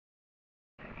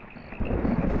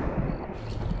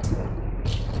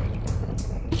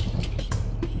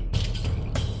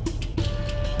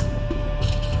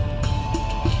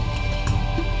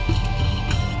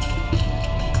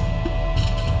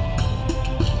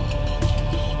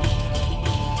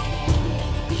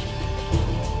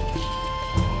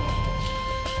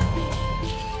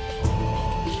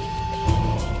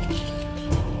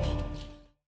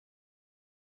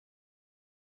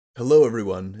Hello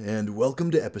everyone, and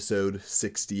welcome to episode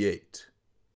 68.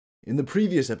 In the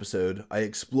previous episode, I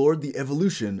explored the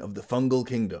evolution of the fungal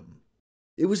kingdom.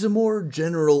 It was a more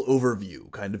general overview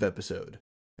kind of episode,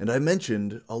 and I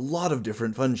mentioned a lot of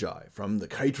different fungi, from the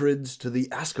chytrids to the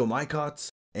ascomycots,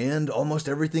 and almost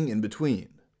everything in between.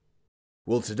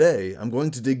 Well, today I'm going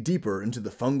to dig deeper into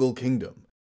the fungal kingdom,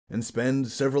 and spend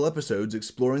several episodes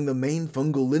exploring the main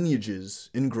fungal lineages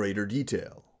in greater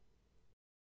detail.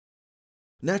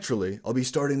 Naturally, I'll be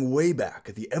starting way back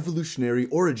at the evolutionary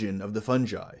origin of the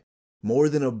fungi, more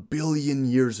than 1 billion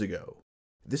years ago.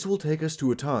 This will take us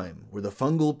to a time where the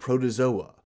fungal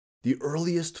Protozoa, the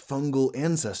earliest fungal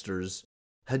ancestors,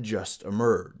 had just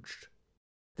emerged.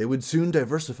 They would soon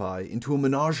diversify into a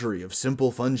menagerie of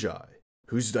simple fungi,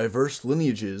 whose diverse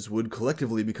lineages would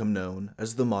collectively become known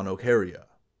as the Monokarya.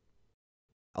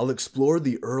 I'll explore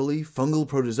the early fungal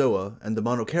Protozoa and the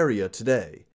Monokarya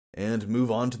today, and move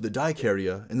on to the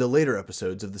Dikarya in the later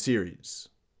episodes of the series.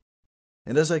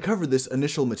 And as I cover this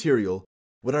initial material,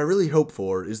 what I really hope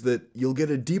for is that you'll get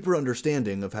a deeper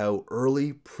understanding of how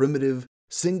early, primitive,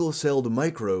 single-celled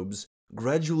microbes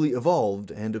gradually evolved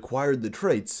and acquired the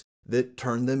traits that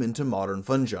turned them into modern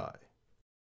fungi.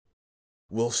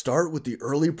 We'll start with the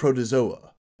early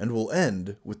Protozoa, and we'll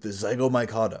end with the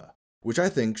Zygomycota, which I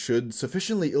think should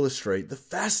sufficiently illustrate the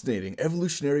fascinating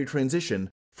evolutionary transition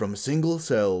from single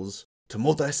cells to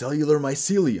multicellular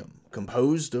mycelium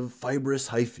composed of fibrous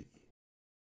hyphae.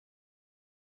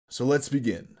 So let's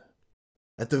begin.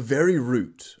 At the very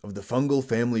root of the fungal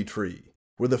family tree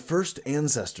were the first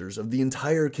ancestors of the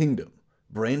entire kingdom,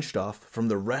 branched off from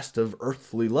the rest of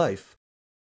earthly life.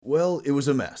 Well, it was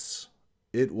a mess.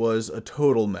 It was a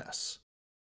total mess.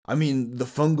 I mean, the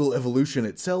fungal evolution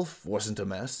itself wasn't a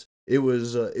mess. It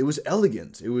was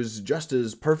elegant. It was just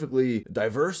as perfectly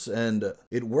diverse, and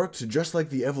it worked just like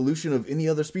the evolution of any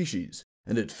other species,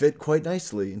 and it fit quite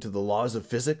nicely into the laws of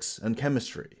physics and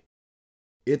chemistry.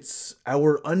 It's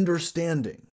our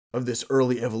understanding of this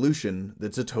early evolution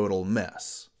that's a total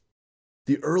mess.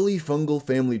 The early fungal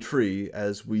family tree,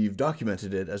 as we've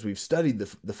documented it, as we've studied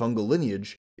the fungal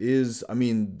lineage,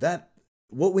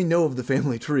 what we know of the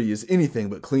family tree is anything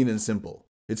but clean and simple.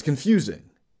 It's confusing.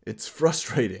 It's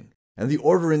frustrating, and the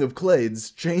ordering of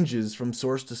clades changes from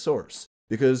source to source,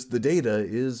 because the data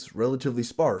is relatively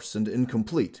sparse and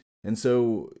incomplete, and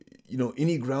so,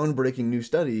 any groundbreaking new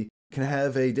study can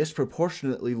have a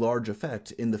disproportionately large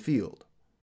effect in the field.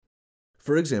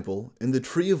 For example, in the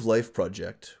Tree of Life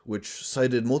project, which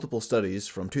cited multiple studies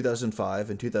from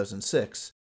 2005 and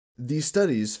 2006, these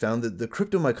studies found that the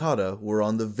Cryptomycota were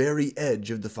on the very edge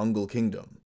of the fungal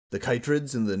kingdom. The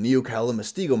chytrids and the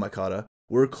Neocalymastigomycota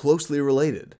were closely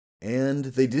related, and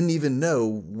they didn't even know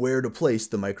where to place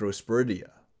the Microsporidia.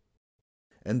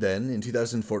 And then, in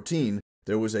 2014,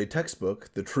 there was a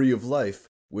textbook, The Tree of Life,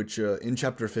 which in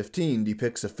chapter 15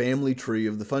 depicts a family tree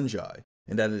of the fungi,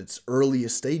 and at its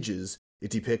earliest stages,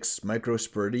 it depicts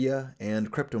Microsporidia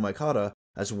and Cryptomycota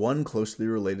as one closely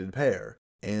related pair,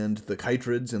 and the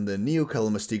chytrids and the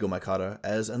Neocalymastigomycota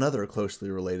as another closely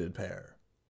related pair.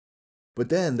 But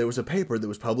then there was a paper that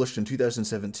was published in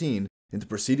 2017 in the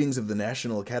Proceedings of the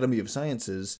National Academy of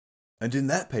Sciences, and in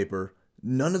that paper,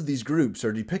 none of these groups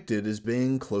are depicted as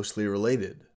being closely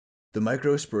related. The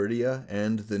Microsporidia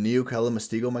and the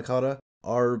Neocalymastigomycota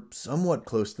are somewhat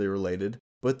closely related,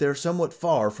 but they're somewhat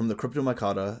far from the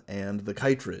Cryptomycota and the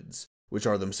chytrids, which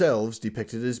are themselves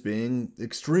depicted as being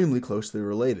extremely closely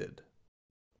related.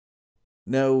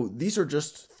 Now, these are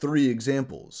just 3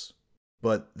 examples,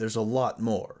 but there's a lot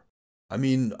more.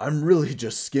 I'm really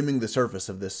just skimming the surface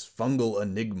of this fungal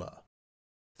enigma.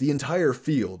 The entire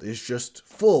field is just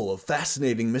full of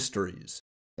fascinating mysteries,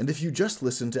 and if you just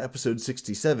listened to episode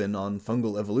 67 on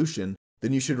fungal evolution,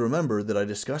 then you should remember that I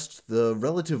discussed the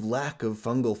relative lack of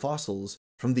fungal fossils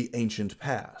from the ancient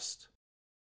past.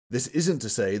 This isn't to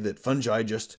say that fungi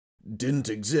just didn't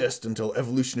exist until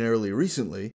evolutionarily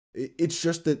recently, it's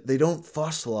just that they don't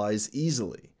fossilize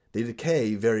easily. They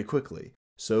decay very quickly.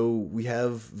 So we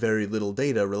have very little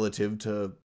data relative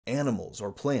to animals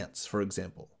or plants, for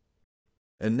example.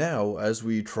 And now, as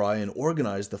we try and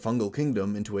organize the fungal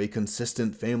kingdom into a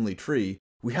consistent family tree,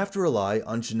 we have to rely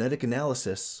on genetic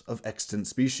analysis of extant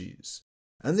species.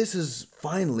 And this has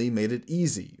finally made it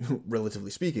easy,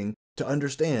 relatively speaking, to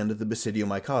understand the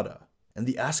Basidiomycota and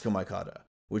the Ascomycota,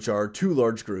 which are 2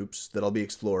 large groups that I'll be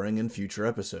exploring in future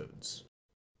episodes.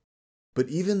 But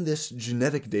even this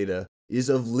genetic data is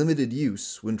of limited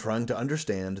use when trying to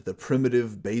understand the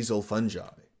primitive basal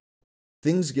fungi.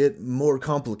 Things get more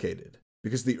complicated,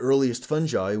 because the earliest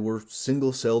fungi were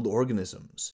single-celled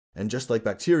organisms, and just like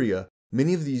bacteria,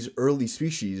 Many of these early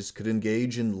species could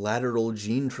engage in lateral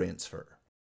gene transfer.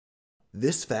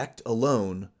 This fact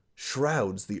alone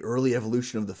shrouds the early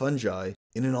evolution of the fungi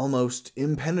in an almost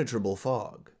impenetrable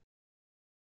fog.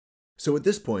 So at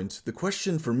this point, the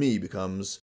question for me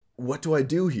becomes, what do I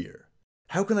do here?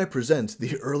 How can I present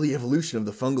the early evolution of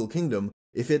the fungal kingdom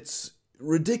if it's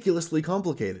ridiculously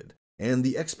complicated, and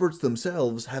the experts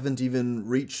themselves haven't even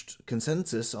reached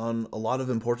consensus on a lot of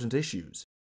important issues?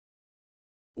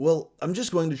 Well, I'm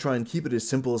just going to try and keep it as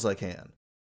simple as I can.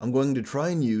 I'm going to try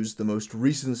and use the most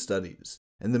recent studies,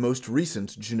 and the most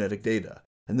recent genetic data,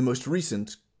 and the most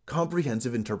recent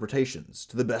comprehensive interpretations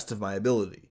to the best of my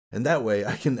ability, and that way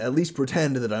I can at least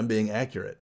pretend that I'm being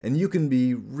accurate, and you can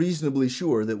be reasonably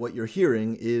sure that what you're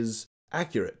hearing is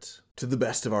accurate, to the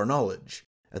best of our knowledge,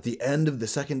 at the end of the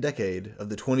second decade of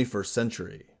the 21st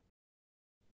century.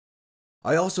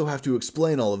 I also have to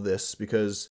explain all of this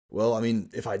because, well,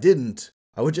 if I didn't,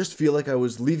 I would just feel like I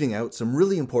was leaving out some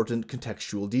really important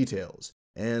contextual details,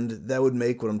 and that would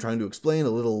make what I'm trying to explain a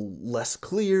little less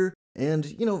clear,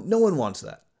 and, no one wants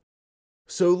that.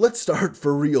 So let's start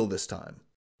for real this time.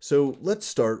 So let's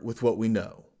start with what we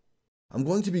know. I'm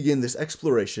going to begin this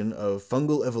exploration of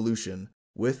fungal evolution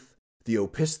with the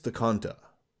Opistheconta.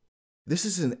 This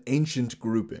is an ancient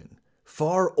grouping,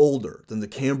 far older than the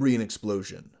Cambrian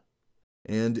explosion.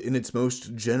 And in its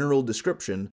most general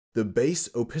description, the base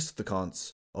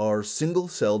opistheconts are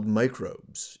single-celled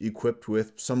microbes equipped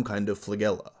with some kind of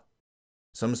flagella.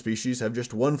 Some species have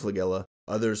just one flagella,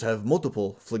 others have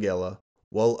multiple flagella,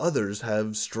 while others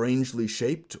have strangely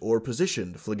shaped or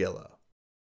positioned flagella.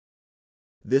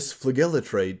 This flagella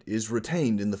trait is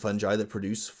retained in the fungi that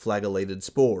produce flagellated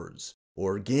spores,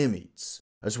 or gametes,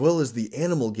 as well as the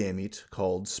animal gamete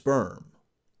called sperm.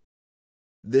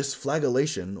 This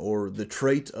flagellation, or the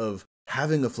trait of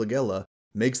having a flagella,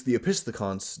 makes the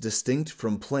opistheconts distinct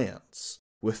from plants,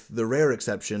 with the rare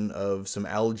exception of some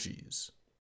algae.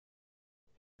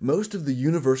 Most of the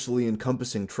universally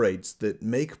encompassing traits that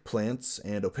make plants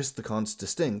and opistheconts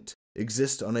distinct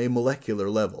exist on a molecular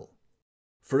level.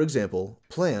 For example,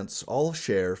 plants all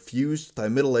share fused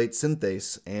thymidylate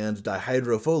synthase and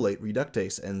dihydrofolate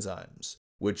reductase enzymes,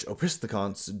 which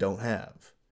opistheconts don't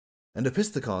have. And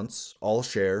opistheconts all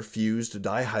share fused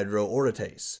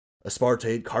dihydroorotate,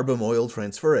 aspartate carbamoyl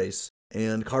transferase,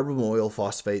 and carbamoyl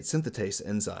phosphate synthetase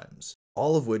enzymes,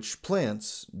 all of which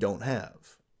plants don't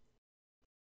have.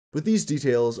 But these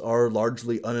details are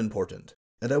largely unimportant,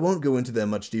 and I won't go into them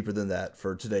much deeper than that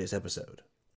for today's episode.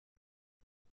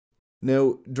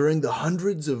 Now, during the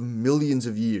hundreds of millions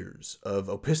of years of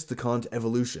opisthecont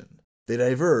evolution, they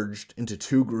diverged into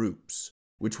two groups,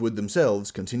 which would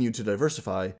themselves continue to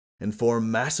diversify and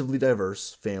form massively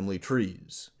diverse family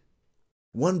trees.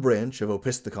 One branch of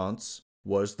opistheconts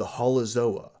was the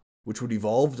Holozoa, which would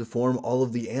evolve to form all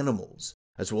of the animals,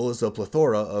 as well as a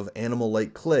plethora of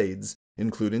animal-like clades,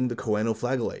 including the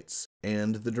choanoflagellates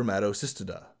and the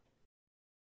Dermatocystida.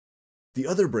 The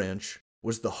other branch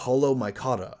was the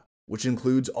Holomycota, which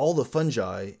includes all the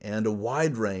fungi and a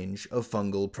wide range of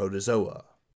fungal protozoa.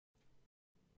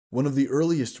 One of the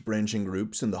earliest branching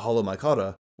groups in the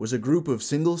Holomycota was a group of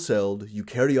single-celled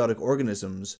eukaryotic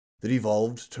organisms that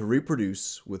evolved to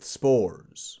reproduce with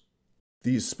spores.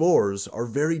 These spores are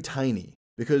very tiny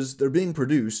because they're being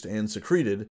produced and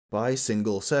secreted by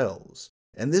single cells,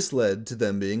 and this led to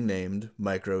them being named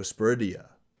microsporidia.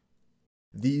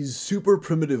 These super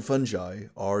primitive fungi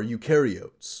are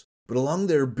eukaryotes, but along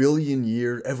their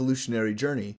billion-year evolutionary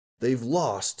journey, they've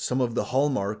lost some of the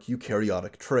hallmark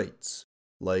eukaryotic traits,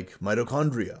 like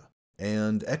mitochondria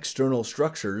and external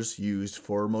structures used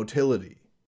for motility.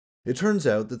 It turns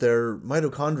out that their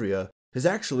mitochondria has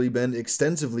actually been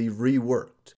extensively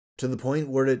reworked, to the point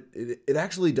where it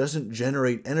actually doesn't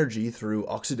generate energy through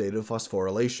oxidative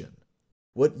phosphorylation.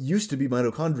 What used to be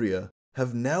mitochondria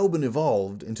have now been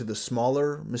evolved into the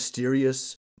smaller,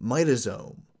 mysterious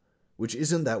mitosome, which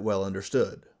isn't that well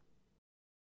understood.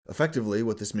 Effectively,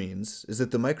 what this means is that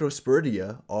the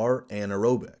microsporidia are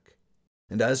anaerobic.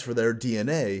 And as for their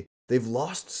DNA, they've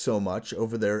lost so much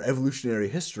over their evolutionary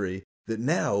history that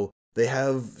now they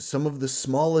have some of the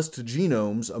smallest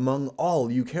genomes among all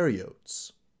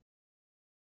eukaryotes.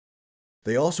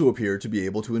 They also appear to be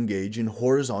able to engage in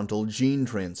horizontal gene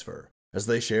transfer, as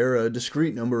they share a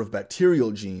discrete number of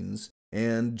bacterial genes,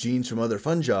 and genes from other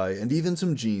fungi, and even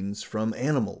some genes from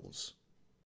animals.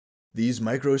 These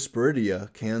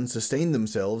microsporidia can sustain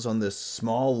themselves on this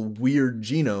small, weird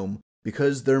genome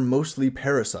because they're mostly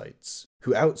parasites,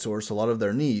 who outsource a lot of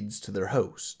their needs to their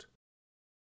host.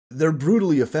 They're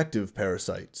brutally effective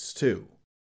parasites, too.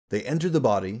 They enter the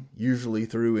body, usually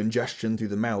through ingestion through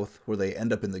the mouth, where they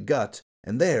end up in the gut,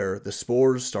 and there the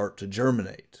spores start to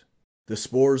germinate. The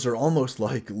spores are almost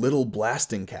like little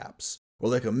blasting caps, or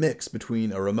like a mix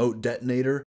between a remote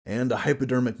detonator and a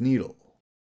hypodermic needle.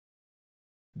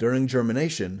 During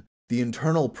germination, the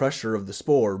internal pressure of the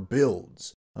spore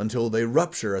builds until they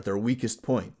rupture at their weakest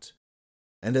point.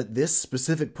 And at this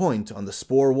specific point on the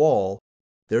spore wall,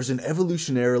 there's an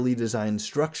evolutionarily designed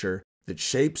structure that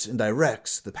shapes and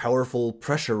directs the powerful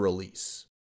pressure release.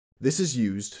 This is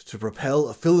used to propel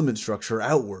a filament structure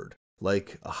outward,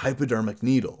 like a hypodermic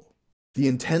needle. The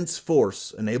intense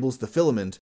force enables the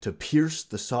filament to pierce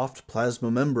the soft plasma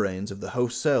membranes of the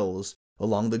host cells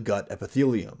along the gut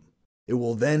epithelium. It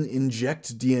will then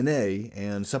inject DNA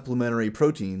and supplementary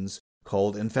proteins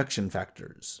called infection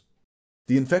factors.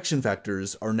 The infection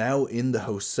factors are now in the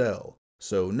host cell,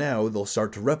 so now they'll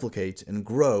start to replicate and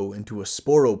grow into a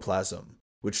sporoplasm,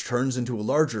 which turns into a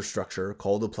larger structure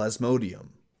called a plasmodium.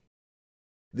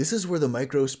 This is where the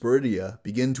microsporidia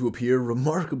begin to appear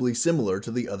remarkably similar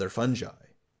to the other fungi.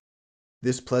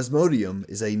 This plasmodium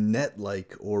is a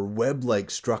net-like or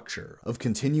web-like structure of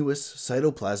continuous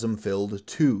cytoplasm-filled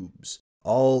tubes,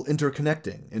 all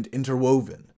interconnecting and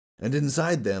interwoven, and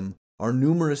inside them are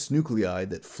numerous nuclei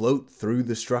that float through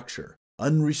the structure,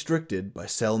 unrestricted by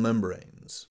cell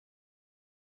membranes.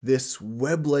 This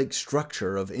web-like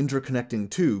structure of interconnecting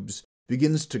tubes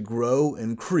begins to grow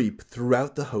and creep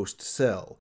throughout the host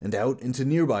cell and out into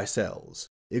nearby cells,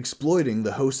 exploiting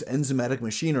the host's enzymatic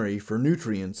machinery for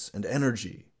nutrients and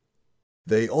energy.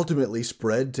 They ultimately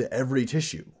spread to every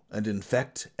tissue and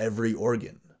infect every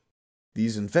organ.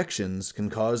 These infections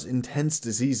can cause intense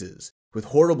diseases with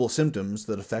horrible symptoms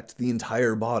that affect the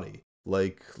entire body,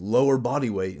 like lower body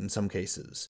weight in some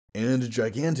cases, and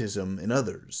gigantism in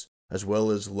others, as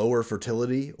well as lower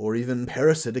fertility or even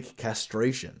parasitic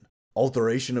castration,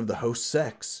 alteration of the host's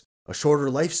sex, a shorter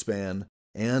lifespan,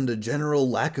 and a general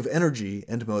lack of energy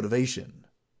and motivation.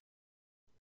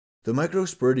 The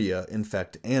microsporidia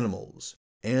infect animals,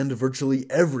 and virtually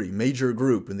every major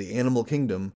group in the animal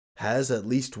kingdom has at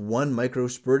least one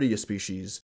microsporidia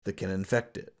species that can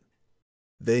infect it.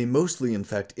 They mostly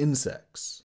infect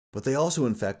insects, but they also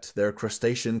infect their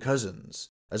crustacean cousins,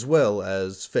 as well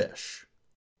as fish.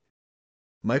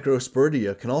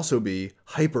 Microsporidia can also be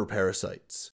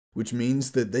hyperparasites, which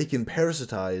means that they can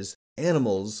parasitize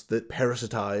animals that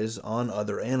parasitize on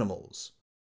other animals.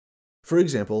 For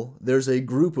example, there's a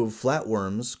group of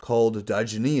flatworms called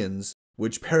digeneans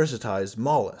which parasitize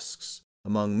mollusks,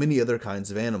 among many other kinds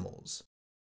of animals.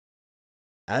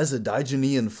 As a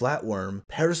digenean flatworm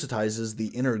parasitizes the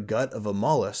inner gut of a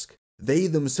mollusk, they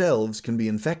themselves can be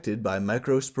infected by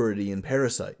microsporidian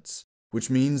parasites, which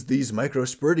means these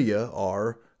microsporidia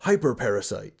are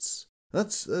hyperparasites.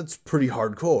 That's pretty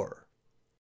hardcore.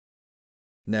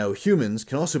 Now, humans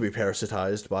can also be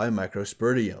parasitized by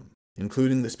microsporidium,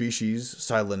 including the species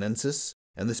Silenensis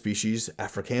and the species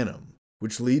Africanum,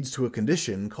 which leads to a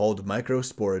condition called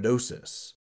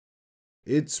microsporidosis.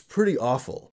 It's pretty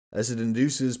awful, as it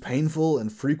induces painful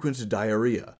and frequent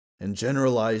diarrhea and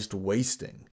generalized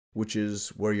wasting, which is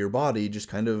where your body just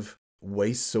kind of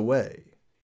wastes away.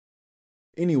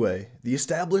 Anyway, the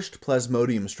established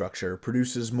plasmodium structure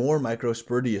produces more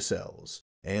microsporidia cells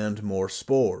and more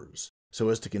spores, so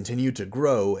as to continue to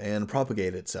grow and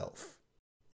propagate itself.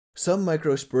 Some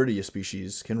microsporidia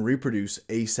species can reproduce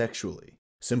asexually,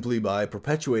 simply by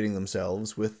perpetuating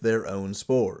themselves with their own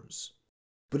spores.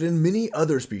 But in many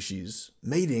other species,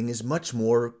 mating is much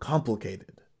more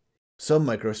complicated. Some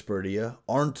microsporidia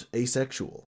aren't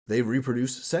asexual. They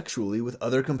reproduce sexually with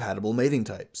other compatible mating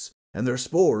types, and their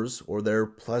spores, or their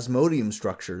plasmodium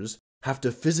structures, have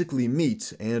to physically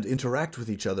meet and interact with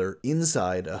each other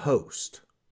inside a host.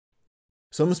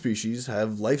 Some species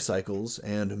have life cycles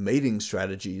and mating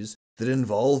strategies that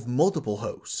involve multiple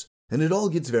hosts, and it all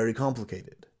gets very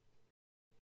complicated.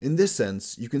 In this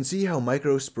sense, you can see how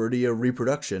microsporidia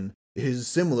reproduction is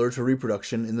similar to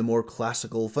reproduction in the more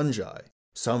classical fungi.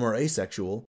 Some are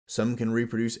asexual, some can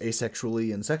reproduce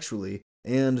asexually and sexually,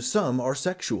 and some are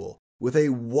sexual, with a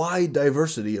wide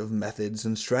diversity of methods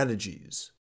and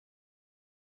strategies.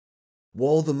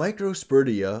 While the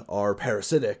microsporidia are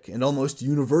parasitic and almost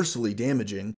universally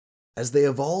damaging, as they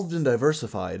evolved and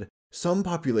diversified, some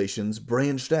populations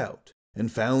branched out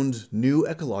and found new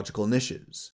ecological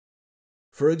niches.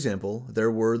 For example,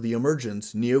 there were the emergent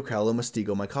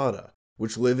Neocalamystigomycota,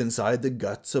 which live inside the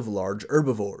guts of large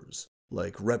herbivores,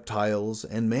 like reptiles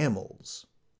and mammals.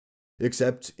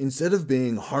 Except, instead of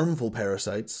being harmful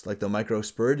parasites like the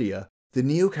microsporidia, the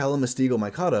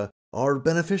Neocalamystigomycota are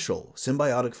beneficial,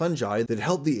 symbiotic fungi that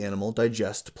help the animal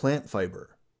digest plant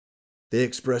fiber. They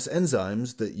express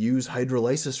enzymes that use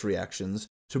hydrolysis reactions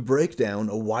to break down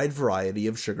a wide variety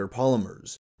of sugar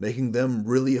polymers, making them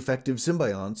really effective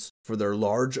symbionts for their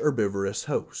large herbivorous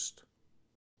host.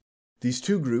 These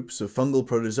two groups of fungal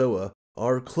protozoa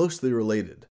are closely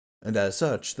related, and as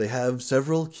such, they have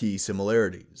several key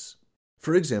similarities.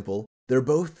 For example, they're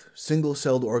both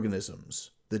single-celled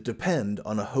organisms that depend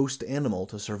on a host animal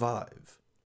to survive.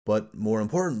 But more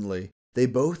importantly, they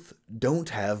both don't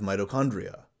have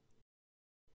mitochondria.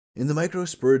 In the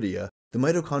Microsporidia, the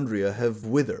mitochondria have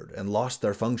withered and lost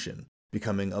their function,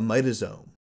 becoming a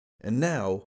mitosome, and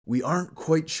now we aren't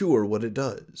quite sure what it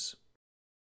does.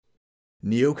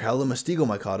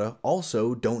 Neocalymastigomycota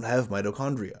also don't have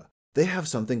mitochondria. They have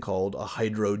something called a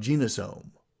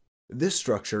hydrogenosome. This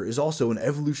structure is also an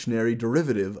evolutionary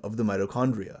derivative of the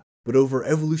mitochondria, but over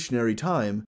evolutionary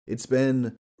time, it's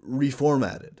been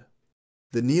reformatted.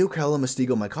 The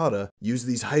Neocalymastigomycota use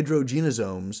these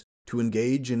hydrogenosomes to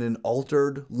engage in an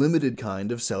altered, limited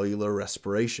kind of cellular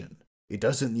respiration. It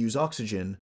doesn't use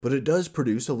oxygen, but it does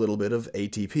produce a little bit of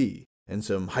ATP, and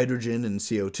some hydrogen and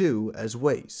CO2 as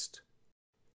waste.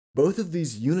 Both of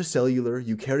these unicellular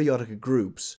eukaryotic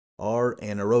groups are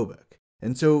anaerobic,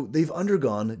 and so they've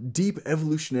undergone deep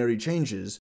evolutionary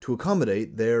changes to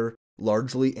accommodate their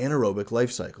largely anaerobic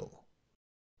life cycle.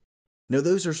 Now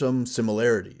those are some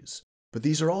similarities, but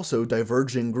these are also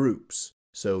diverging groups,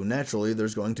 so naturally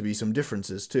there's going to be some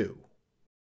differences too.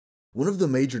 One of the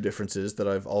major differences that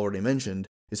I've already mentioned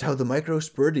is how the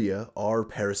Microsporidia are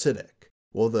parasitic,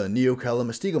 while the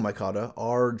Neocalymastigomycota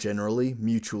are generally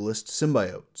mutualist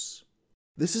symbiotes.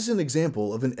 This is an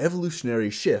example of an evolutionary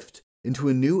shift into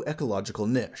a new ecological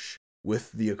niche,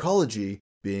 with the ecology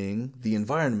being the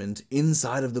environment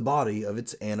inside of the body of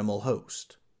its animal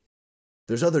host.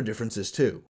 There's other differences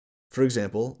too. For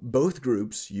example, both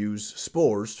groups use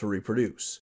spores to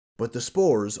reproduce, but the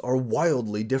spores are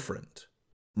wildly different.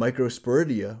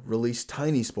 Microsporidia release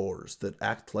tiny spores that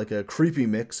act like a creepy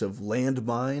mix of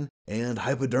landmine and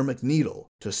hypodermic needle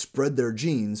to spread their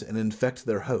genes and infect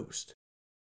their host.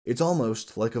 It's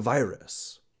almost like a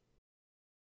virus.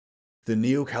 The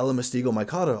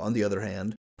Neocalymastigomycota, on the other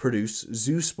hand, produce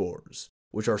zoospores,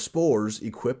 which are spores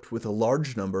equipped with a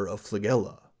large number of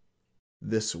flagella.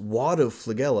 This wad of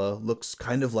flagella looks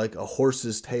kind of like a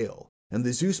horse's tail, and the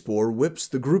zoospore whips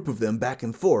the group of them back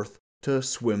and forth to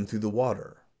swim through the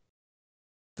water.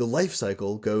 The life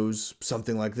cycle goes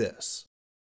something like this.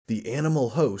 The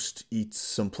animal host eats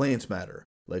some plant matter,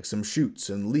 like some shoots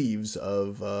and leaves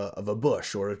of a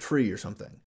bush or a tree or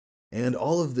something, and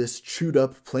all of this chewed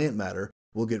up plant matter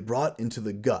will get brought into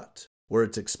the gut, where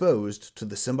it's exposed to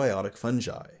the symbiotic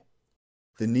fungi.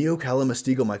 The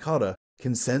Neocalymastigomycota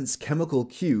can sense chemical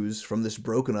cues from this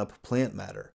broken up plant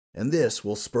matter, and this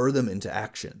will spur them into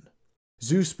action.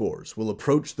 Zoospores will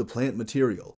approach the plant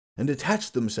material and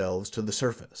attach themselves to the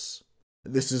surface.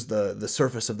 This is the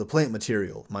surface of the plant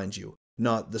material, mind you,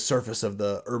 not the surface of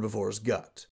the herbivore's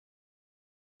gut.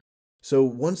 So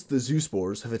once the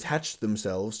zoospores have attached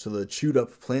themselves to the chewed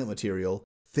up plant material,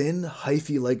 thin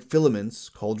hyphae-like filaments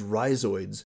called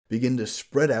rhizoids begin to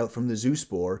spread out from the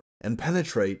zoospore and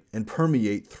penetrate and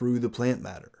permeate through the plant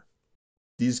matter.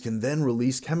 These can then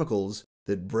release chemicals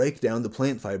that break down the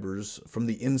plant fibers from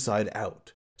the inside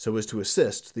out, so as to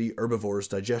assist the herbivore's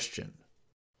digestion.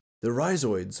 The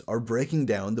rhizoids are breaking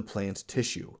down the plant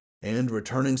tissue and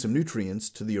returning some nutrients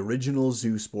to the original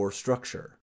zoospore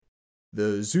structure.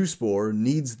 The zoospore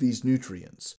needs these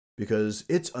nutrients because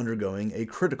it's undergoing a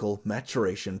critical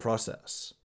maturation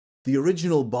process. The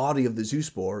original body of the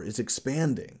zoospore is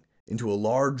expanding into a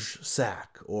large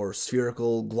sac or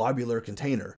spherical globular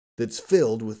container that's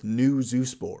filled with new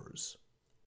zoospores.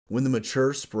 When the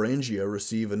mature sporangia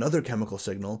receive another chemical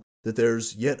signal that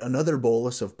there's yet another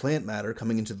bolus of plant matter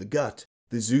coming into the gut,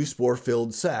 the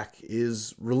zoospore-filled sac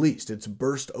is released, it's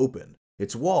burst open.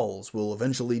 Its walls will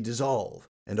eventually dissolve,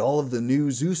 and all of the new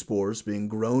zoospores being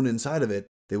grown inside of it,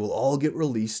 they will all get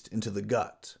released into the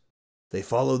gut. They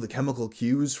follow the chemical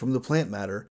cues from the plant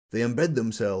matter, they embed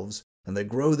themselves, and they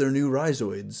grow their new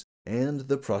rhizoids, and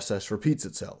the process repeats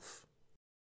itself.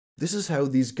 This is how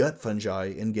these gut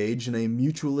fungi engage in a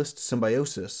mutualist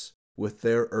symbiosis with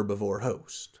their herbivore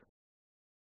host.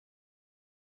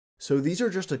 So these are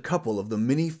just a couple of the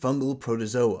many fungal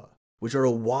protozoa, which are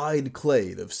a wide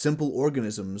clade of simple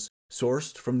organisms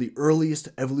sourced from the earliest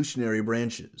evolutionary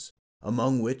branches,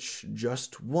 among which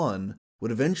just one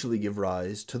would eventually give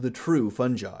rise to the true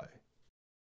fungi.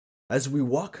 As we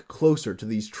walk closer to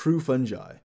these true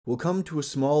fungi, we'll come to a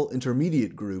small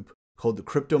intermediate group called the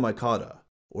Cryptomycota,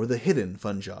 or the hidden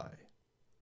fungi.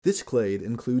 This clade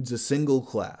includes a single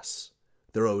class,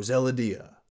 the Roselidae,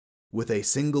 with a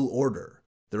single order,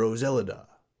 the Roselidae.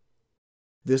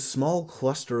 This small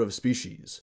cluster of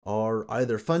species are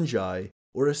either fungi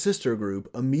or a sister group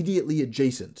immediately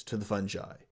adjacent to the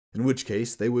fungi, in which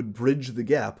case they would bridge the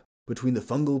gap between the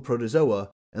fungal protozoa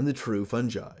and the true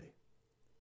fungi.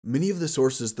 Many of the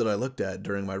sources that I looked at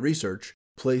during my research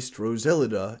placed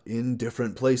Rosellida in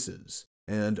different places,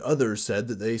 and others said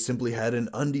that they simply had an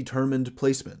undetermined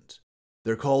placement.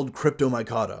 They're called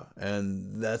cryptomycota,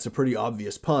 and that's a pretty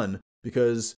obvious pun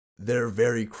because they're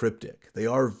very cryptic. They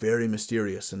are very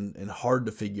mysterious and hard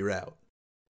to figure out.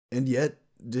 And yet,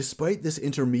 despite this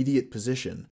intermediate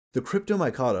position, the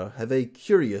cryptomycota have a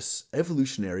curious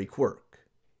evolutionary quirk.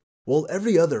 While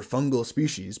every other fungal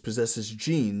species possesses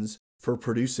genes for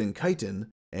producing chitin,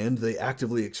 and they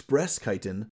actively express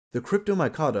chitin, the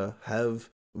cryptomycota have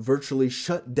virtually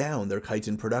shut down their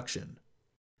chitin production.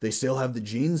 They still have the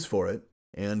genes for it,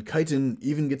 and chitin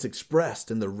even gets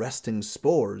expressed in the resting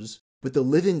spores, but the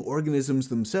living organisms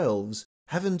themselves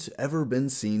haven't ever been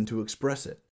seen to express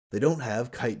it. They don't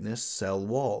have chitinous cell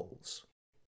walls.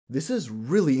 This is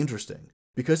really interesting,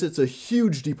 because it's a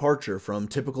huge departure from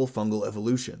typical fungal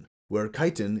evolution, where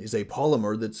chitin is a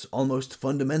polymer that's almost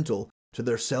fundamental to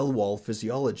their cell wall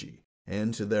physiology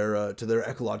and to their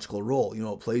ecological role.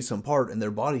 It plays some part in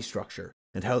their body structure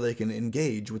and how they can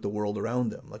engage with the world around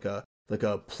them, like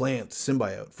a plant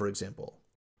symbiote, for example.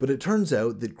 But it turns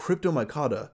out that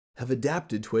cryptomycota have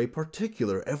adapted to a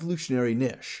particular evolutionary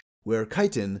niche where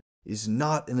chitin is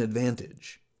not an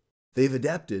advantage. They've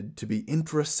adapted to be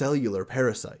intracellular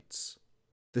parasites.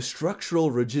 The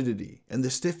structural rigidity and the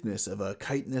stiffness of a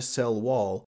chitinous cell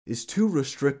wall is too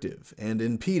restrictive and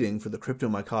impeding for the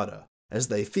cryptomycota, as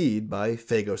they feed by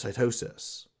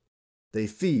phagocytosis. They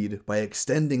feed by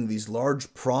extending these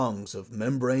large prongs of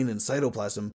membrane and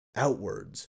cytoplasm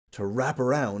outwards to wrap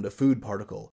around a food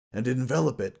particle and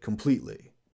envelop it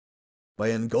completely. By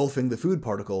engulfing the food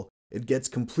particle, it gets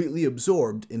completely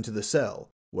absorbed into the cell,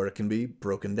 where it can be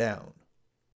broken down.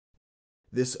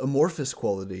 This amorphous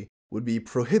quality would be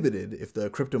prohibited if the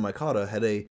cryptomycota had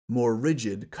a more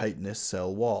rigid chitinous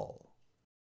cell wall.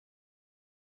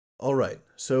 Alright,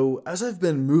 so as I've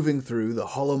been moving through the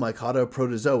holomycota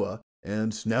protozoa,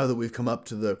 and now that we've come up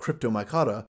to the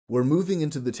cryptomycota, we're moving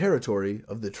into the territory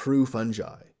of the true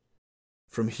fungi.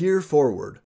 From here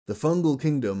forward, the fungal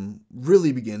kingdom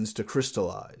really begins to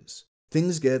crystallize.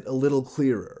 Things get a little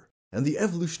clearer, and the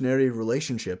evolutionary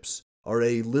relationships are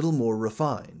a little more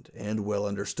refined and well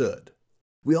understood.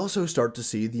 We also start to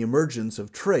see the emergence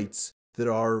of traits that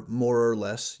are more or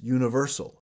less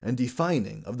universal and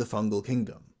defining of the fungal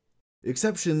kingdom.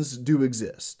 Exceptions do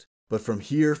exist, but from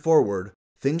here forward,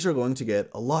 things are going to get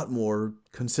a lot more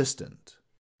consistent.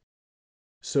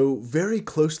 So, very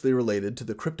closely related to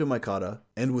the cryptomycota,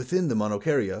 and within the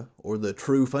Monokarya, or the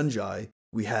true fungi,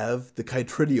 we have the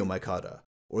chytridiomycota,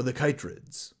 or the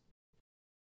chytrids.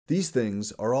 These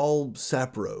things are all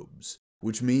saprobes,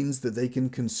 which means that they can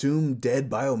consume dead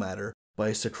biomatter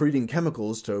by secreting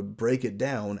chemicals to break it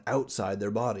down outside their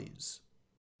bodies.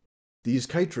 These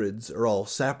chytrids are all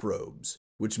saprobes,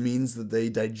 which means that they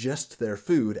digest their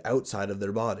food outside of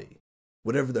their body.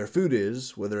 Whatever their food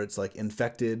is, whether it's like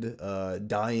infected,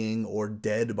 dying, or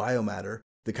dead biomatter,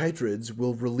 the chytrids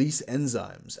will release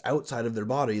enzymes outside of their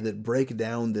body that break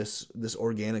down this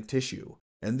organic tissue.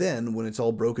 And then, when it's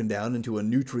all broken down into a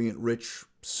nutrient-rich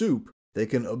soup, they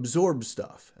can absorb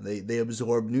stuff, and they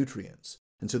absorb nutrients.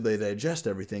 And so they digest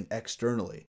everything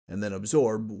externally, and then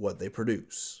absorb what they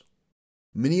produce.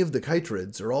 Many of the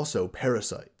chytrids are also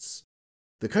parasites.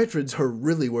 The chytrids are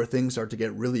really where things start to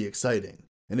get really exciting,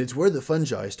 and it's where the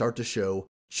fungi start to show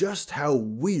just how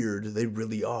weird they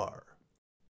really are.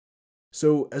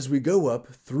 So as we go up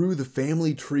through the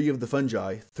family tree of the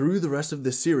fungi, through the rest of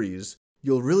this series,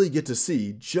 you'll really get to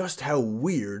see just how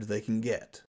weird they can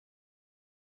get.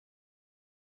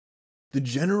 The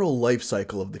general life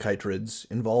cycle of the chytrids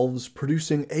involves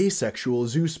producing asexual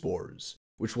zoospores,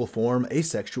 which will form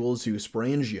asexual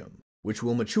zoosporangium, which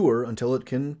will mature until it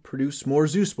can produce more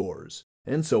zoospores,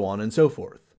 and so on and so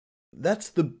forth. That's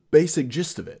the basic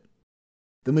gist of it.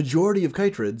 The majority of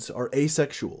chytrids are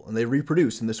asexual, and they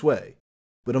reproduce in this way,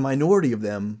 but a minority of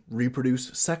them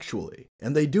reproduce sexually,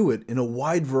 and they do it in a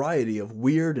wide variety of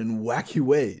weird and wacky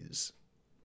ways.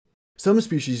 Some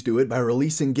species do it by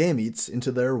releasing gametes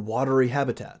into their watery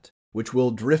habitat, which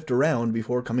will drift around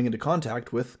before coming into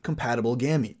contact with compatible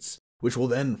gametes, which will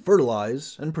then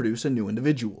fertilize and produce a new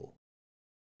individual.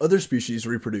 Other species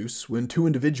reproduce when two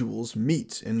individuals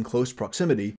meet in close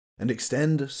proximity and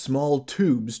extend small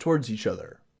tubes towards each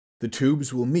other. The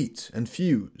tubes will meet and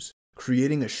fuse,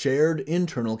 creating a shared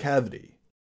internal cavity.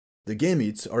 The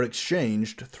gametes are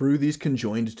exchanged through these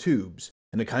conjoined tubes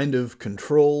in a kind of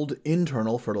controlled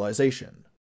internal fertilization.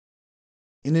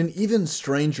 In an even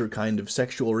stranger kind of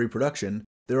sexual reproduction,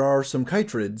 there are some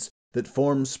chytrids that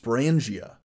form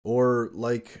sporangia, or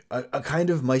like a kind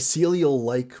of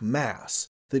mycelial-like mass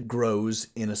that grows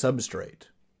in a substrate.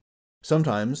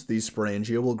 Sometimes these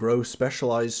sporangia will grow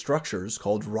specialized structures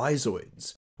called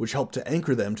rhizoids, which help to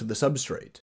anchor them to the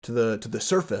substrate, to the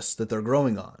surface that they're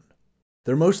growing on.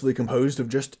 They're mostly composed of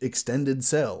just extended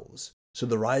cells, so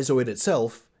the rhizoid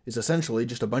itself is essentially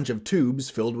just a bunch of tubes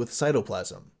filled with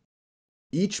cytoplasm.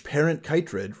 Each parent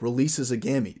chytrid releases a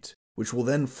gamete, which will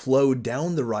then flow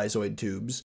down the rhizoid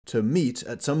tubes to meet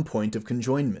at some point of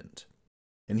conjoinment.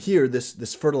 And here,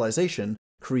 this fertilization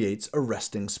creates a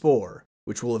resting spore,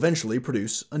 which will eventually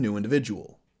produce a new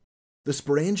individual. The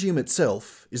sporangium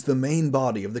itself is the main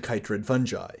body of the chytrid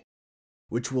fungi,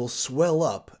 which will swell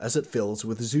up as it fills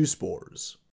with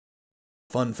zoospores.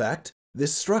 Fun fact,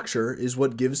 this structure is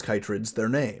what gives chytrids their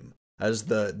name, as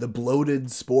the bloated,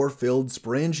 spore-filled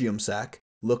sporangium sac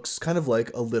looks kind of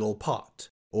like a little pot,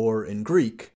 or in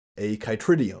Greek, a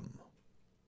chytridium.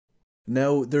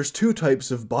 Now, there's two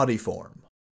types of body form.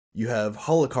 You have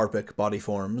holocarpic body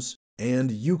forms and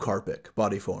eucarpic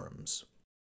body forms.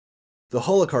 The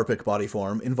holocarpic body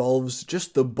form involves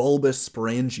just the bulbous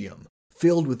sporangium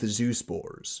filled with the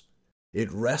zoospores.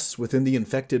 It rests within the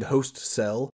infected host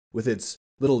cell with its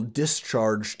little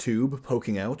discharge tube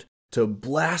poking out to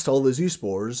blast all the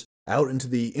zoospores out into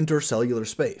the intercellular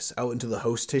space, out into the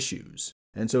host tissues.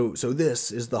 And so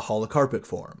this is the holocarpic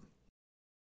form.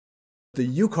 The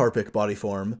eucarpic body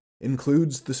form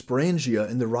includes the sporangia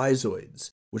in the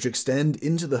rhizoids, which extend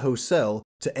into the host cell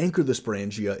to anchor the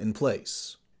sporangia in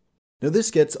place. Now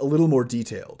this gets a little more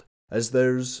detailed, as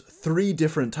there's 3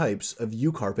 different types of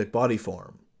eucarpic body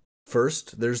form.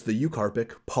 First, there's the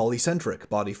eucarpic polycentric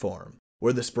body form,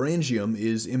 where the sporangium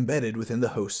is embedded within the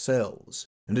host cells,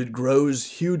 and it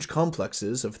grows huge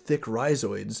complexes of thick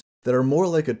rhizoids that are more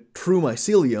like a true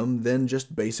mycelium than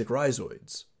just basic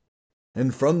rhizoids.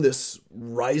 And from this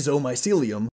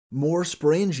rhizomycelium, more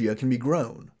sporangia can be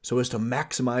grown, so as to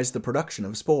maximize the production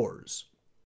of spores.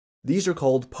 These are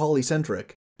called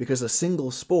polycentric because a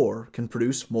single spore can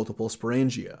produce multiple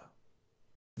sporangia.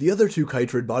 The other 2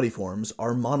 chytrid body forms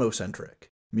are monocentric,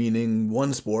 meaning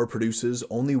one spore produces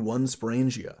only one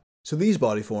sporangia, so these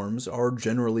body forms are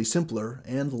generally simpler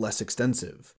and less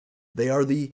extensive. They are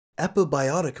the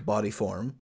epibiotic body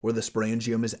form, where the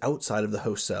sporangium is outside of the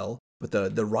host cell, but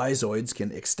the rhizoids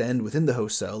can extend within the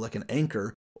host cell like an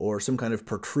anchor or some kind of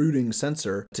protruding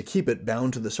sensor to keep it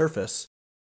bound to the surface.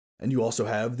 And you also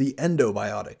have the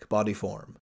endobiotic body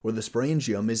form, where the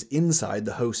sporangium is inside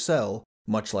the host cell,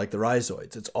 much like the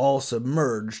rhizoids. It's all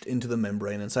submerged into the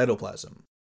membrane and cytoplasm.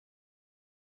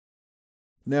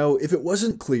 Now, if it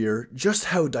wasn't clear just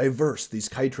how diverse these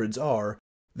chytrids are,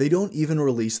 they don't even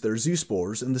release their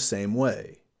zoospores in the same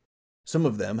way. Some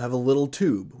of them have a little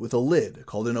tube with a lid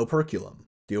called an operculum.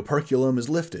 The operculum is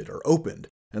lifted or opened,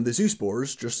 and the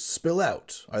zoospores just spill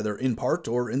out, either in part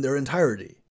or in their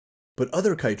entirety. But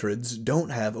other chytrids don't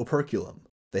have operculum.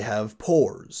 They have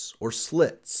pores, or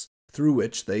slits, through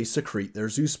which they secrete their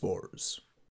zoospores.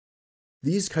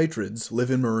 These chytrids live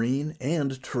in marine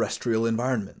and terrestrial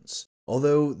environments,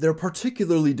 although they're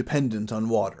particularly dependent on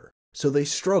water, so they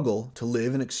struggle to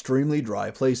live in extremely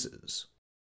dry places.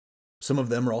 Some of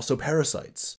them are also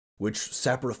parasites, which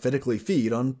saprophytically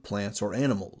feed on plants or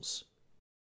animals.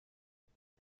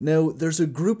 Now, there's a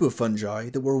group of fungi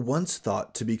that were once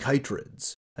thought to be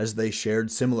chytrids, as they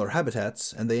shared similar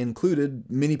habitats and they included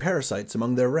many parasites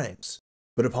among their ranks,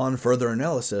 but upon further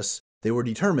analysis, they were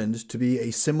determined to be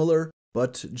a similar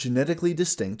but genetically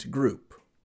distinct group.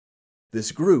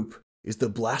 This group is the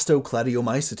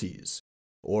blastocladiomycetes,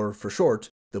 or for short,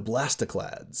 the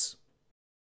blastoclads.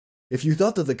 If you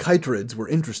thought that the chytrids were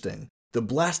interesting, the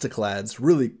blastoclads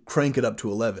really crank it up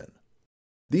to 11.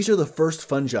 These are the first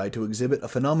fungi to exhibit a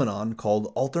phenomenon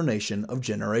called alternation of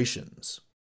generations.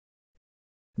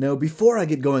 Now, before I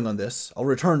get going on this, I'll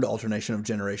return to alternation of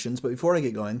generations, but before I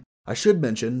get going, I should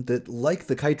mention that, like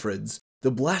the chytrids,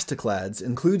 the blastoclads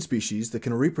include species that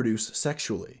can reproduce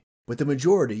sexually, but the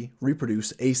majority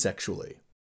reproduce asexually.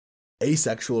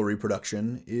 Asexual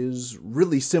reproduction is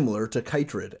really similar to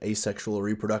chytrid asexual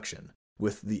reproduction,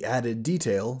 with the added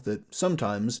detail that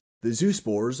sometimes the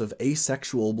zoospores of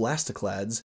asexual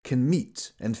blastoclads can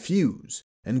meet and fuse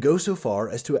and go so far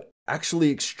as to actually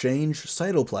exchange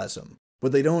cytoplasm,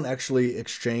 but they don't actually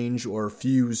exchange or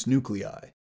fuse nuclei.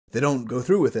 They don't go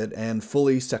through with it and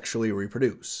fully sexually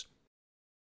reproduce.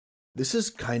 This is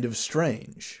kind of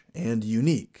strange and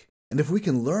unique, and if we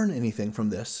can learn anything from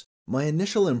this, my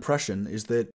initial impression is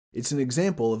that it's an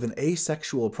example of an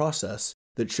asexual process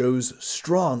that shows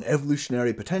strong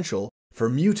evolutionary potential for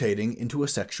mutating into a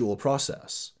sexual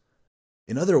process.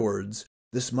 In other words,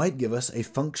 this might give us a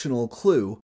functional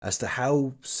clue as to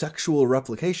how sexual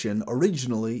replication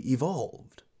originally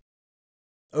evolved.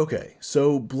 Okay,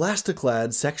 so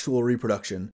blastoclad sexual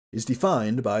reproduction is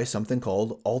defined by something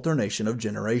called alternation of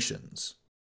generations.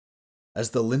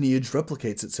 As the lineage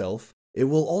replicates itself, it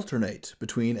will alternate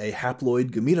between a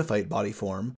haploid gametophyte body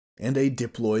form and a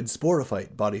diploid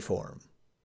sporophyte body form.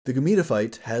 The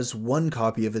gametophyte has one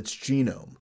copy of its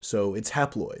genome, so it's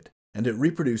haploid, and it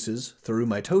reproduces through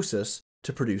mitosis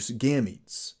to produce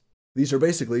gametes. These are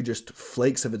basically just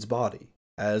flakes of its body,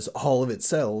 as all of its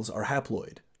cells are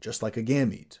haploid, just like a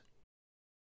gamete.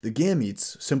 The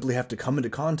gametes simply have to come into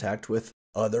contact with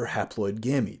other haploid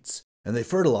gametes, and they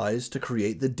fertilize to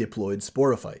create the diploid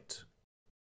sporophyte.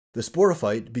 The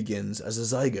sporophyte begins as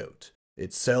a zygote.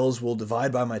 Its cells will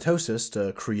divide by mitosis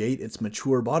to create its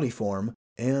mature body form,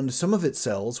 and some of its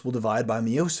cells will divide by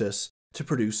meiosis to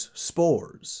produce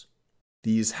spores.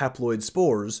 These haploid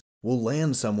spores will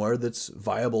land somewhere that's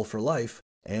viable for life,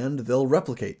 and they'll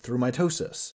replicate through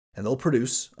mitosis, and they'll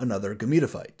produce another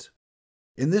gametophyte.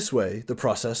 In this way, the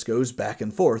process goes back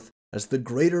and forth as the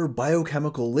greater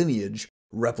biochemical lineage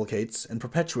replicates and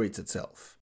perpetuates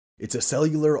itself. It's a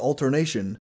cellular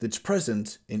alternation that's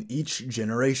present in each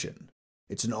generation.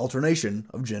 It's an alternation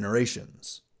of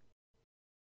generations.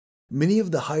 Many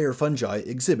of the higher fungi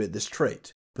exhibit this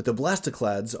trait, but the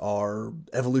blastoclads are,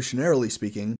 evolutionarily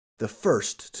speaking, the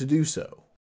first to do so.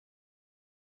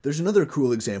 There's another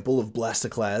cool example of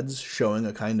blastoclads showing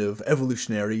a kind of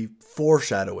evolutionary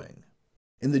foreshadowing.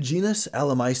 In the genus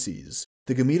Alamyces,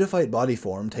 the gametophyte body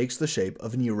form takes the shape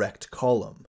of an erect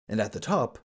column, and at the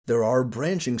top, there are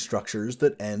branching structures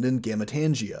that end in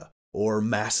gametangia, or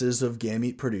masses of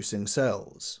gamete-producing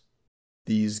cells.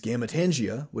 These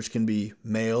gametangia, which can be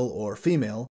male or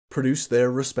female, produce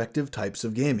their respective types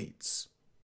of gametes.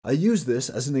 I use this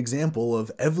as an example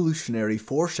of evolutionary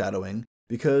foreshadowing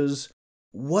because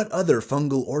what other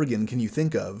fungal organ can you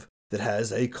think of that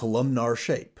has a columnar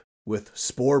shape, with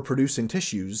spore-producing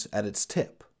tissues at its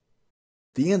tip?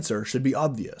 The answer should be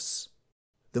obvious.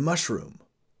 The mushroom.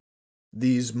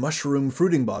 These mushroom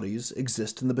fruiting bodies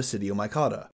exist in the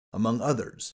Basidiomycota, among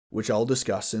others, which I'll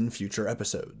discuss in future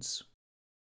episodes.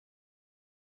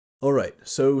 Alright,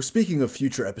 so speaking of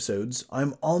future episodes,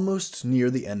 I'm almost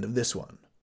near the end of this one.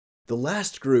 The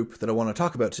last group that I want to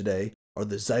talk about today are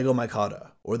the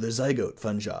Zygomycota, or the zygote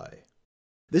fungi.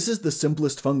 This is the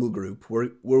simplest fungal group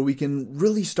where we can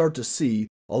really start to see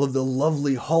all of the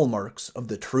lovely hallmarks of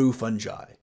the true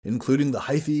fungi, including the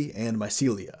hyphae and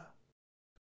mycelia.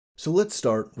 So let's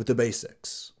start with the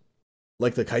basics.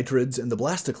 Like the chytrids and the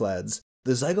blastoclads,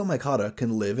 the Zygomycota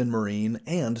can live in marine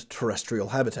and terrestrial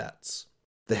habitats.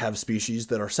 They have species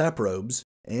that are saprobes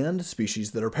and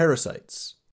species that are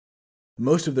parasites.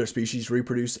 Most of their species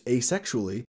reproduce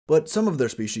asexually, but some of their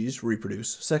species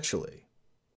reproduce sexually.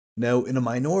 Now, in a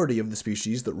minority of the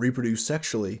species that reproduce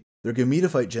sexually, their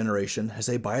gametophyte generation has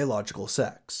a biological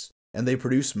sex, and they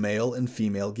produce male and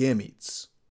female gametes.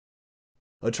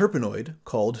 A terpenoid,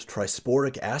 called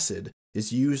trisporic acid,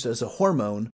 is used as a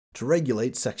hormone to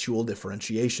regulate sexual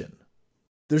differentiation.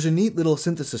 There's a neat little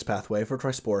synthesis pathway for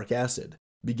trisporic acid,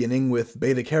 beginning with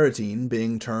beta-carotene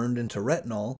being turned into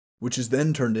retinol, which is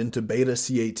then turned into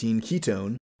beta-C18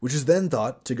 ketone, which is then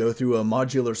thought to go through a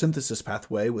modular synthesis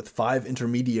pathway with 5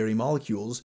 intermediary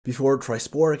molecules before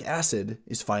trisporic acid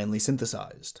is finally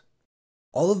synthesized.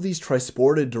 All of these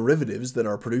trisporid derivatives that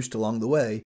are produced along the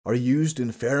way are used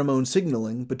in pheromone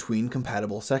signaling between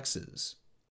compatible sexes.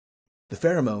 The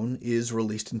pheromone is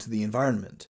released into the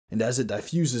environment, and as it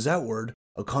diffuses outward,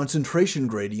 a concentration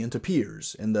gradient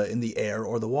appears in the air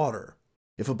or the water.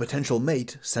 If a potential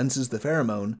mate senses the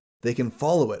pheromone, they can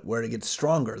follow it where it gets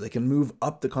stronger. They can move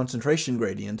up the concentration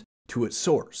gradient to its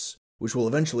source, which will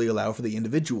eventually allow for the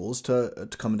individuals to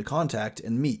come into contact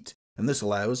and meet, and this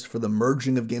allows for the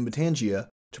merging of gametangia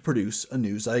to produce a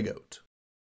new zygote.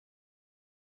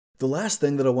 The last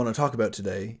thing that I want to talk about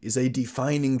today is a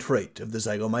defining trait of the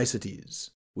Zygomycetes,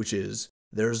 which is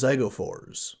their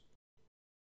zygophores.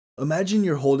 Imagine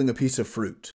you're holding a piece of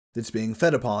fruit that's being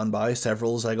fed upon by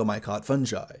several zygomycot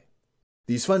fungi.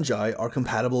 These fungi are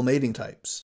compatible mating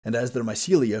types, and as their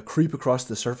mycelia creep across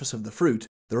the surface of the fruit,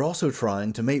 they're also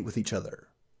trying to mate with each other.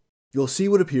 You'll see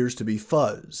what appears to be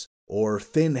fuzz, or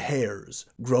thin hairs,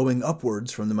 growing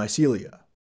upwards from the mycelia.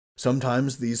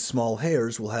 Sometimes these small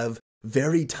hairs will have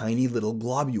very tiny little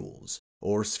globules,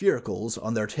 or sphericals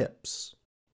on their tips.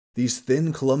 These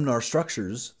thin columnar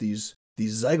structures, these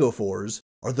zygophores,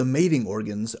 are the mating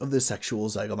organs of the sexual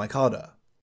Zygomycota.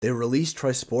 They release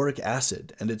trisporic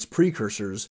acid and its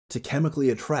precursors to chemically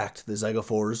attract the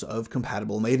zygophores of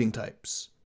compatible mating types.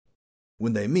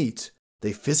 When they meet,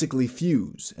 they physically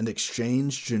fuse and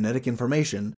exchange genetic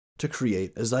information to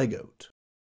create a zygote.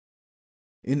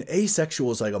 In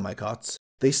asexual zygomycots,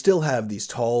 they still have these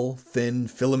tall, thin,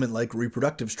 filament-like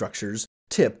reproductive structures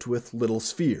tipped with little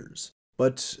spheres,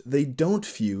 but they don't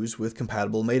fuse with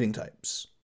compatible mating types.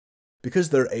 Because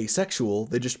they're asexual,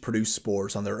 they just produce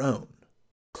spores on their own.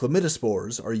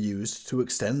 Chlamydospores are used to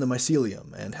extend the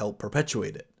mycelium and help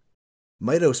perpetuate it.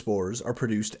 Mitospores are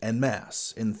produced en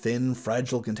masse in thin,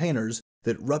 fragile containers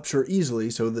that rupture easily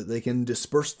so that they can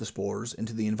disperse the spores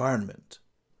into the environment.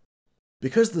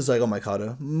 Because the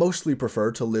zygomycota mostly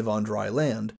prefer to live on dry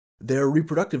land, their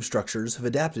reproductive structures have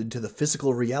adapted to the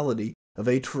physical reality of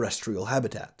a terrestrial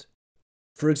habitat.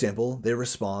 For example, they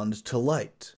respond to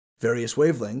light. Various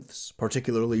wavelengths,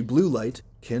 particularly blue light,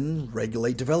 can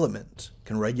regulate development,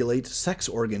 can regulate sex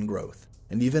organ growth,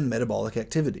 and even metabolic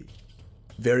activity.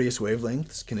 Various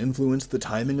wavelengths can influence the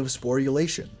timing of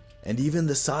sporulation, and even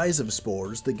the size of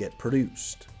spores that get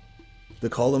produced. The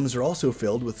columns are also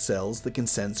filled with cells that can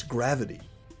sense gravity.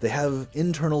 They have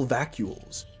internal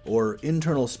vacuoles, or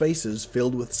internal spaces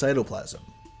filled with cytoplasm.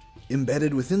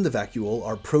 Embedded within the vacuole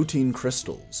are protein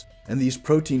crystals, and these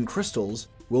protein crystals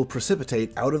will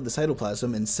precipitate out of the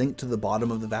cytoplasm and sink to the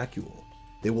bottom of the vacuole.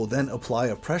 They will then apply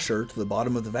a pressure to the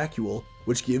bottom of the vacuole,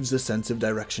 which gives a sense of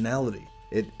directionality.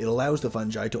 It allows the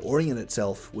fungi to orient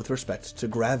itself with respect to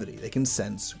gravity. They can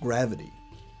sense gravity.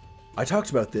 I talked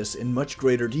about this in much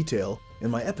greater detail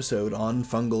in my episode on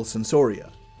fungal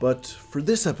sensoria, but for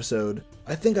this episode,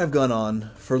 I think I've gone on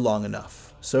for long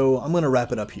enough, so I'm going to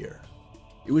wrap it up here.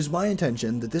 It was my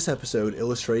intention that this episode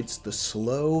illustrates the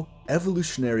slow,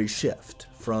 evolutionary shift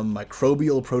from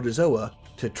microbial protozoa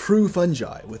to true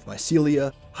fungi with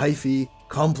mycelia, hyphae,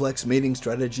 complex mating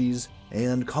strategies,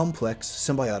 and complex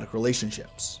symbiotic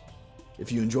relationships.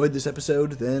 If you enjoyed this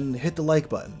episode, then hit the like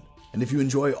button. And if you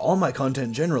enjoy all my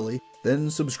content generally, then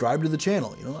subscribe to the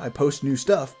channel. I post new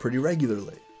stuff pretty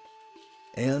regularly.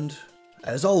 And,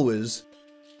 as always,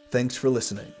 thanks for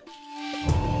listening.